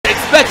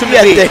expect him to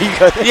Yeah, be. there you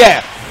go.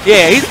 Yeah.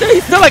 Yeah,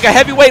 he's still like a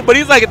heavyweight, but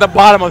he's like at the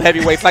bottom of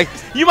heavyweights. Like,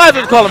 you might as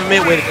well call him a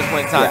midweight at this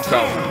point in time.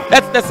 So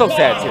that's so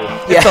sad, too.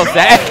 It's so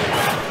sad.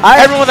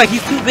 Everyone's like,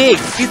 he's too big.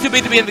 He's too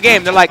big to be in the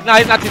game. They're like, no,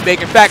 he's not too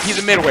big. In fact, he's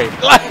a midweight.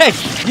 Like,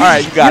 all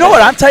right, you got it. You know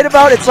what I'm tight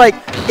about? It's like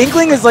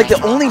Inkling is like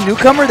the only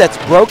newcomer that's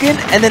broken,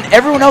 and then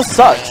everyone else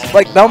sucks.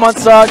 Like Belmont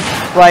sucks.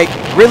 Like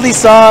Ridley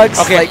sucks.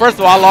 Okay, like, first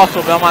of all, I lost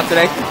to Belmont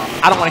today.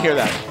 I don't want to hear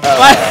that.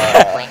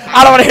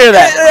 I don't want to hear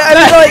that. I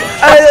mean, like,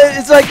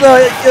 it's like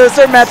the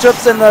certain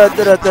matchups and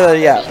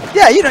yeah,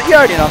 you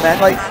already know,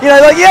 man. Like,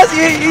 yes,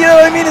 you know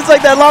what I mean. It's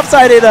like that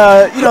lopsided,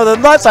 the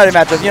lopsided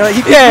matchup. You know, he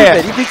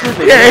beats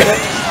Rupert.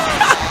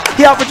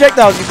 He out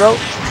projectiles you, bro.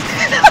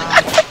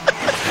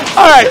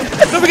 All right,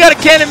 so we got a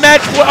cannon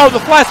match. Oh,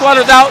 the fly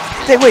swatter's out.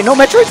 Hey, wait, no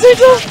Metroid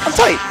stage though? I'm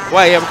tight.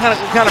 Well, yeah, what kind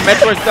of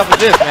Metroid stuff is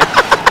this, man?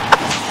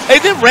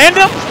 Is it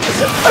random?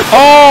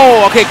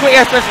 Oh, okay, quick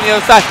air special on the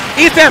other side.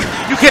 ESAM,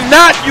 you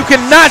cannot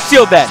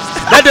shield that.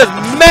 That does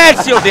mad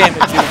shield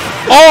damage, dude.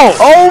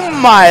 Oh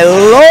my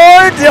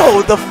lord!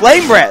 Yo, the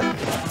flame breath.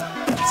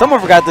 Someone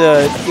forgot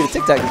to get a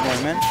tic-tac this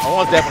morning, man.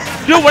 Oh, definitely.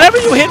 Dude,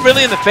 whenever you hit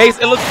Ridley in the face,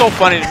 it looks so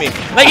funny to me.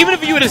 Like, even if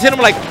you would just hit him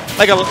like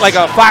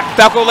a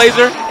Falco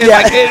laser,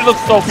 it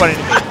looks so funny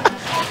to me.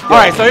 All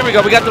right, so here we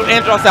go. We got the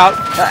Andros out.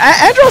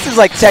 Andros is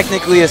like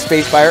technically a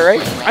space pirate,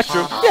 right? That's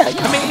true. Yeah.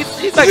 I mean,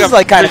 he's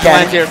like kind of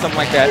vigilante or something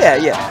like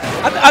that. Yeah.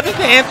 I think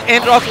the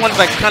Andros one is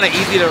like kind of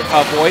easy to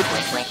avoid.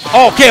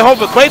 Oh, okay, hold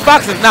on. But Great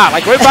Box is not.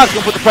 Like, Great Box is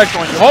going to put the pressure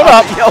on you. Hold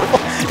up.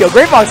 Yo,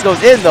 Great Box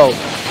goes in, though.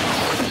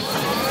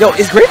 Yo,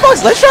 is Great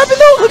Box ledge trapping,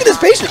 though? Look at this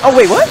patient. Oh,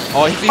 wait, what?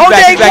 Oh, he's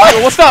back.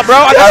 What's up, bro?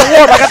 I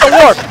got the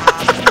warp.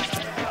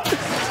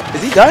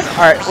 Is he done?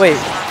 All right, wait.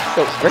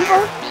 Yo, Great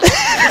Box?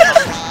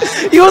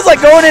 He was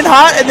like going in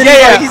hot, and then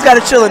he's got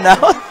it chilling now.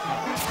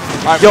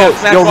 Right, yo,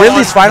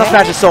 Ridley's final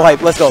smash is so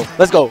hype. Let's go.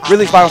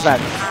 Ridley's final smash.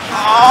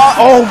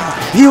 Oh,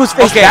 he was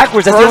face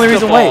backwards. That's the only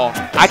reason why.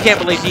 I can't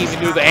believe he even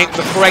knew the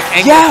correct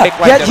angle.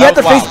 Yeah, he had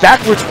to face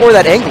backwards for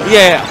that angle.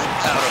 Yeah.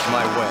 Out of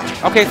my way.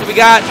 Okay, so we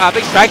got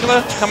Big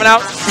Dracula coming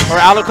out, or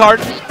Alucard,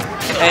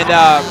 and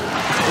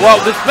well,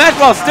 the smash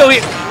ball is still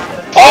here.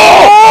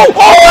 Oh!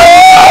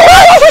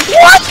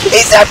 What?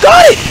 ESAM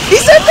got it!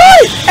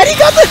 And he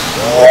got the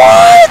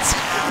What?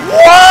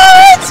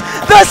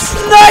 The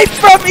snipe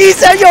from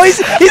ESAM! Yo,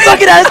 he's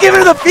looking at us, giving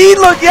him the feed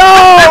look. Yo,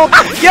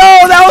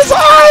 that was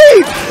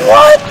hype!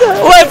 What?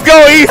 Let's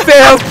go,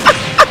 ESAM!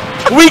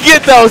 We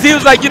get those. He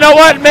was like, you know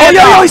what, man?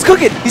 Oh, yo, he's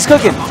cooking.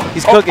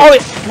 Oh,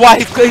 why?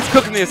 He's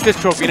cooking the assist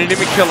trophy and it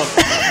didn't even kill him.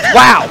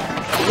 Wow.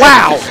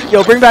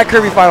 Yo, bring back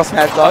Kirby Final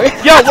Smash, dog.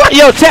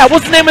 Yo, Chad,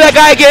 what's the name of that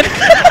guy again?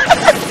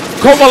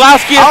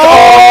 Kowalowski.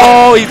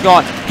 Oh, he's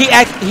gone. He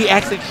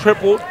actually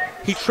triple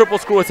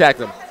screw attacked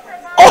him.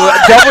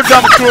 Double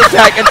jump screw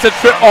attack into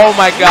oh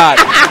my god.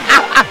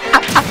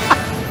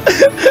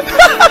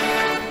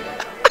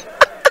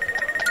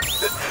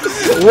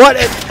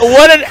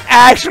 What an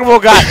actual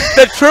guy.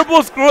 The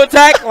triple screw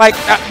attack, like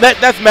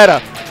that's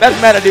meta. That's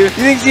meta, dude.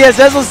 You think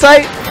ZSS was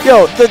tight?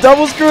 Yo, the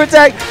double screw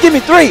attack. Give me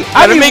 3.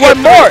 I need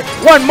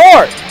one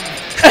more.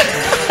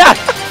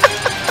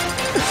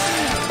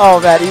 Oh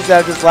man,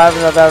 ESAM just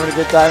laughing up, having a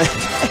good time.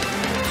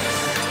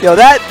 Yo,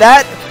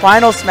 that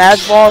final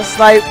smash ball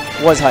snipe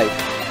was hype.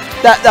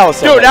 That was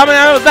so dude, that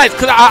was nice,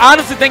 because I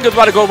honestly think it was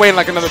about to go away in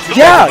like another 2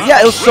 seconds.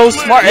 Yeah, it was so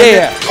smart.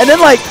 And then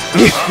like,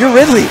 you're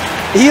Ridley.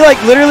 He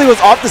like literally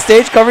was off the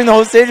stage, covering the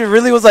whole stage, and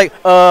Ridley was like,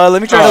 let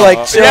me try to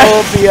like chill,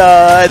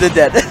 and then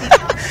dead.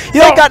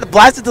 He like got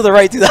blasted to the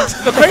right, too.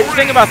 The crazy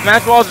thing about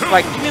Smash Balls is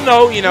like, you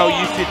want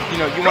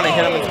to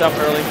hit him and stuff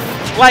early.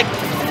 Like,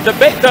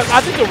 I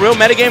think the real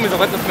metagame is to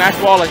let the Smash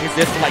Ball like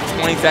exist for like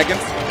 20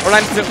 seconds, or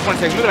not 20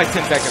 seconds, maybe like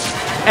 10 seconds,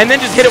 and then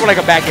just hit it with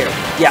like a back air.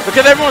 Yeah.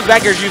 Because everyone's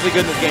back air is usually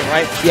good in this game,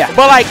 right? Yeah.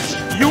 But like,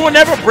 you will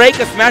never break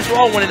a Smash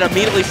Ball when it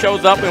immediately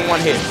shows up in one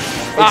hit.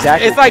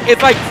 Exactly.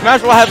 It's like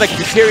Smash Ball has like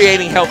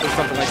deteriorating health or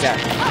something like that.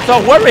 So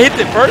whoever hits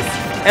it first,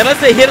 and let's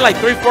say hit it like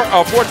 4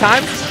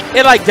 times,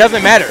 it like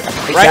doesn't matter,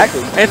 right?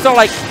 Exactly. And so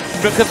like,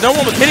 because no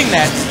one was hitting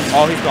that.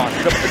 Oh, he's gone.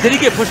 Did he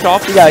get pushed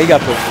off? Yeah, he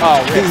got pushed.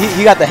 Oh,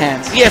 he got the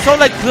hands. Yeah, so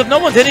like, because no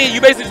one's hitting it,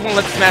 you basically just want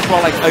to let the Smash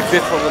Ball like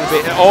exist for a little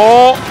bit. And,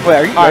 oh, wait,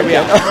 are you? All right,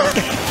 yeah.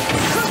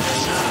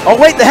 Oh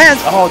wait, the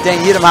hands. Oh dang,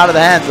 you hit him out of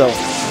the hands though.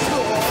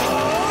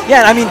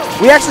 Yeah, I mean,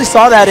 we actually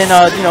saw that in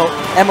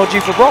MOG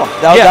for Brawl.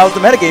 That was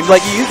the metagame. Like,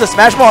 you use the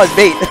Smash Ball as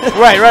bait.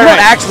 Right. You don't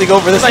actually go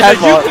for the Smash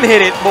Ball. You can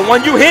hit it, but when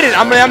you hit it,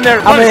 I'm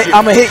there. I'm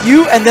gonna hit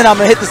you, and then I'm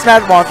gonna hit the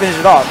Smash Ball and finish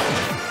it off.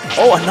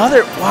 Oh,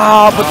 another.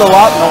 Wow, but no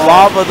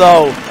lava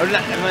though.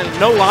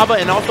 No lava,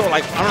 and also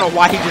like I don't know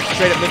why he just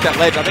straight up missed that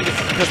ledge. I think it's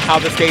just how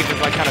the stage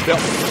is like kind of built.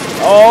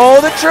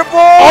 Oh, the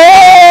triple.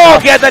 Oh,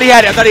 okay, I thought he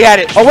had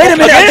it. Oh, wait a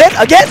minute.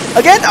 Again.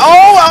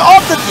 Oh,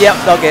 off the. Yep.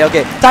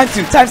 Okay. Times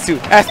two.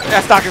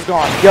 That stock is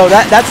gone. Yo,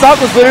 that stock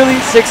was literally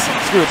 6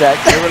 screw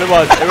attacks. It really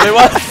was.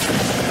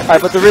 All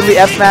right, but the Ridley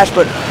F smash.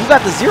 But who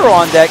got the 0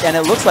 on deck? And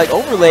it looks like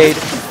Overlade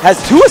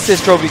has 2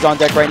 assist trophies on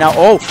deck right now.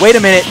 Oh, wait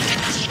a minute.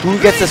 Who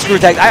gets the screw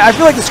attack? I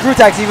feel like the screw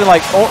attack's even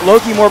like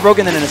low-key more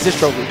broken than an assist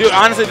trophy. Dude,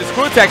 honestly, the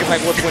screw attack is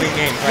like what's winning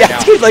games right now.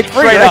 Yeah, dude, like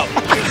straight up.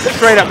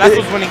 Straight up, that's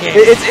what's winning games.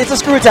 It's a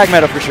screw attack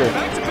meta for sure.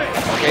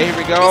 Okay, here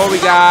we go. We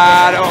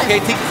got, okay,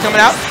 Tika's coming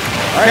out.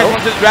 All right,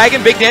 to the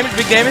dragon, big damage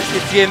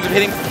if she ends up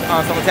hitting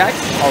some attacks.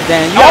 Oh,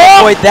 dang, you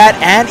gotta avoid that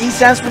and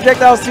ESAM's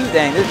projectiles too.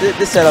 Dang,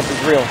 this setup is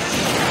real.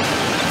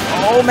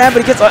 Oh, man,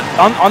 but he gets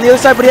on the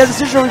other side, but he has a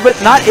situation, but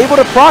not able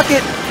to proc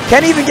it.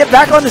 Can't even get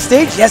back on the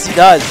stage. Yes, he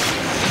does.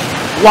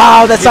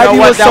 Wow, that side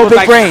view was so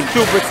big brain.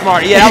 Super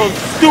smart. Yeah, that was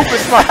super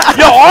smart.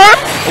 Yo,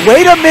 arms?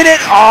 Wait a minute.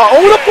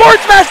 Oh, the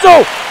forward smash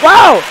though.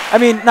 Wow. I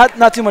mean,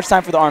 not too much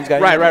time for the arms, guys.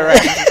 Right.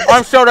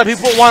 Arms showed up. He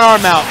put one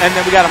arm out, and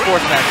then we got a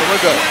forward smash, so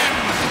we're good.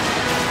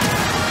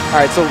 All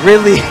right, so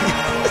Ridley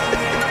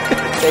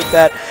take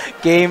that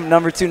game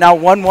number 2. Now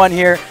 1-1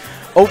 here.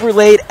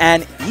 Overlade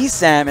and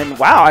ESAM, and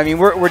wow, I mean,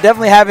 we're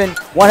definitely having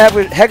one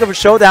heck of a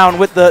showdown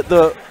with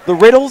the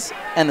Riddles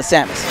and the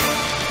Samus.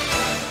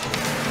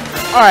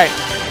 All right.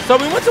 So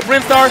we went to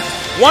Brinstar.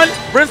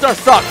 Brinstar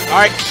sucks, all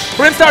right?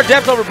 Brinstar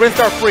depth over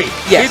Brinstar free.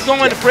 Yes. He's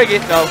going to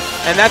frigate, though,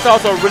 and that's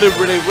also a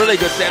really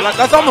good stage. Like,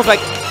 that's like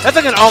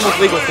an almost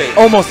legal stage.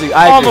 Almost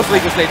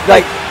legal stage.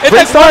 Like,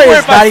 Brinstar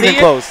is not even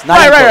close.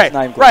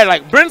 Right. Right,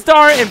 like,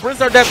 Brinstar and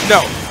Brinstar depth,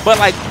 no. But,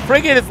 like,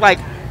 frigate is like,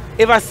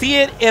 if I see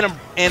it in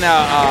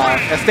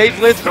a stage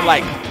list for,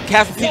 like,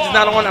 Castle Siege is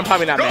not on, I'm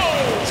probably not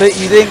mad. So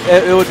you think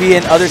it would be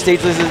in other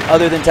stage lists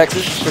other than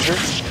Texas, for sure?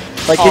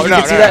 Like, you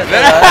can see that?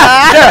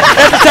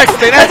 That's a Texas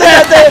thing.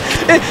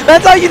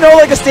 That's how you know,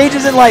 like, a stage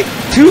isn't, like,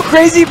 too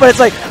crazy, but it's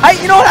like,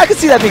 you know what, I could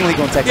see that being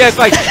legal in Texas. Yeah, it's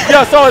like,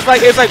 so it's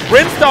like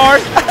Brinstar,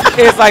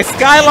 it's like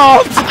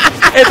Skyloft,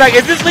 it's like,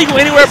 is this legal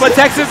anywhere but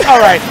Texas? All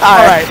right.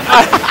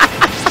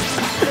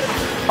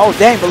 Oh,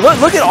 dang, but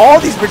look at all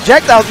these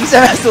projectiles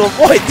ESAM has to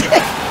avoid. Dang.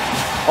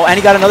 Oh, and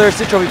he got another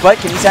assist trophy, but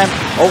can ESAM,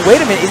 oh,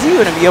 wait a minute, is he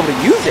going to be able to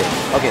use it?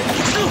 Okay.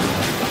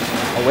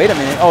 Oh, wait a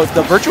minute. Oh, it's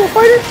the virtual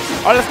fighter?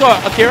 All right, let's go,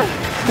 Akira.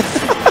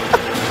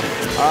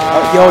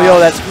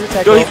 Yo, that's screw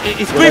attack. Yo,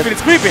 he's creeping,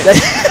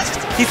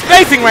 he's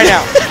spacing right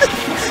now.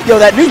 Yo,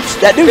 that nooch.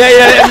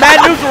 Yeah,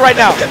 mad neutral right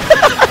now.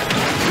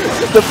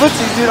 The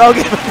footsies, dude.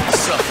 Okay.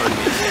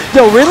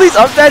 Yo, Ridley's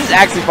up smash is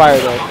actually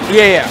fire, though.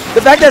 Yeah.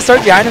 The fact that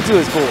starts behind him,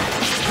 too, is cool.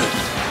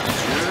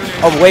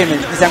 Oh, wait a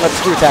minute. He's not got the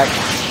screw attack.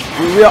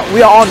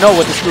 We all know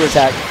what the screw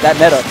attack, that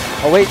meta.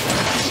 Oh, wait.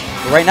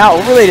 Right now,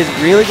 Overlade is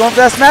really going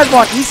for that smash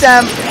ball.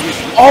 ESAM.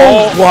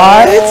 Oh,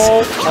 what?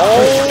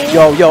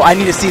 Yo, I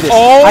need to see this.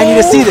 I need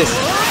to see this.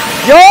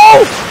 Yo!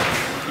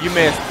 You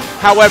missed.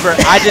 However,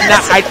 I did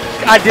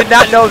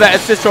not know that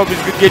assist trophies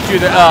could get you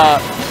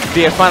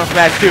the final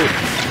smash too.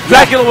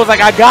 Dracula was like,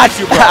 I got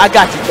you, bro. I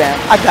got you, fam.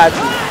 I got you.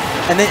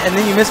 And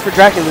then you missed for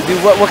Dracula, dude.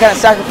 What kind of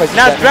sacrifice?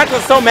 Now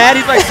Dracula's so mad,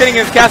 he's like sitting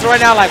in his castle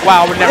right now, like,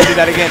 wow, I would never do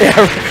that again. Yeah,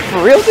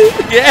 for real, dude?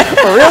 Yeah.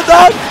 For real,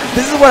 dog?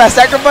 This is what I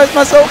sacrificed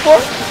myself for?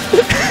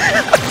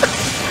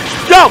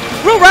 Yo,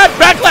 real rap,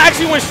 Dracula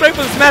actually went straight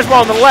for the smash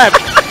ball on the left.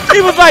 He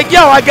was like,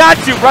 yo, I got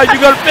you, bro. You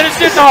gonna finish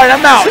this? All right,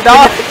 I'm out,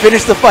 dog.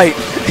 Finish the fight.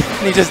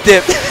 And he just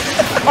dipped.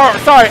 Oh,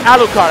 sorry,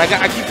 Alucard.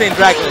 I keep saying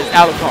Dracula. It's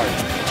Alucard.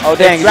 Oh,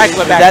 dang.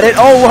 Dracula is that it?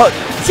 Oh, well.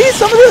 See,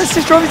 some of the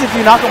assist trophies, if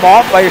you knock them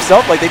off by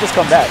yourself, like, they just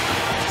come back.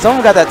 Some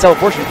of them got that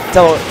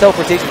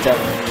teleportation tech.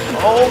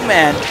 Oh,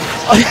 man.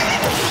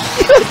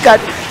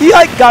 He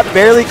got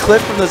barely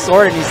clipped from the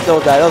sword, and he still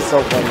died. That was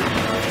so funny.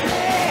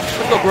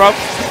 Let's go, bro.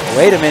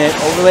 Wait a minute.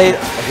 Overlade.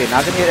 Okay,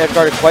 not going to get edge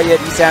guarded quite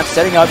yet. ESAM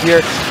setting up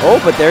here. Oh,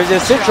 but there's the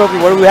assist trophy.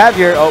 What do we have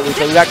here? Oh,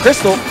 so we got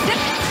Crystal. All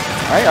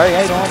right.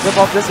 Yeah, you don't want to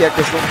jump off this yet,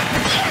 Crystal.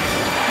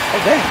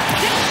 Oh, dang.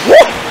 Woo!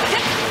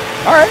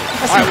 All right.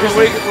 What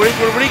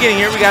are you getting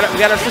here? We got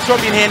our assist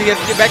trophy in hand. He has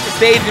to get back to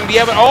stage and be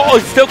able. Oh,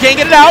 he still can't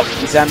get it out.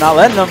 ESAM not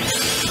letting him.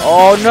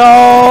 Oh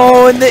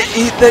no! And the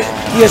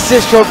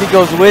assist trophy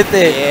goes with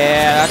it.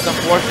 Yeah, that's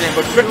unfortunate.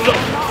 But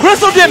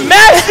Crystal did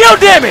mad skill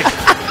damage.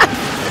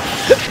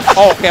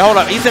 Oh, okay, hold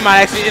up. ESAM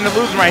might actually end up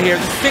losing right here.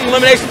 This is single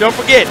elimination. Don't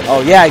forget.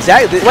 Oh yeah,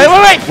 exactly.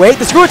 Wait!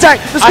 The screw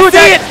attack. The screw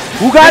attack.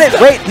 Who got it?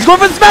 Wait, he's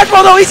going for the smash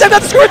ball though. ESAM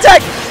got the screw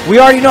attack.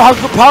 We already know how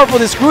powerful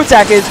this screw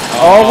attack is.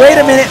 Oh, wait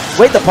a minute.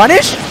 Wait, the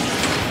punish?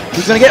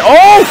 Who's gonna get?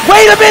 Oh,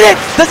 wait a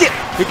minute. Does he?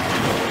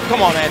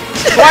 Come on, man.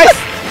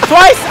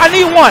 Twice. I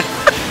need one.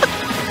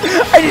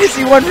 I need to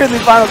see one Ridley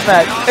final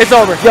smash. It's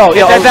over. Yo,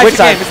 that's which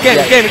side? It's game.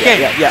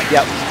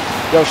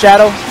 Yeah. Yo,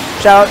 Shadow,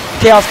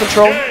 Chaos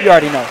Control. You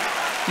already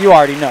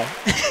know.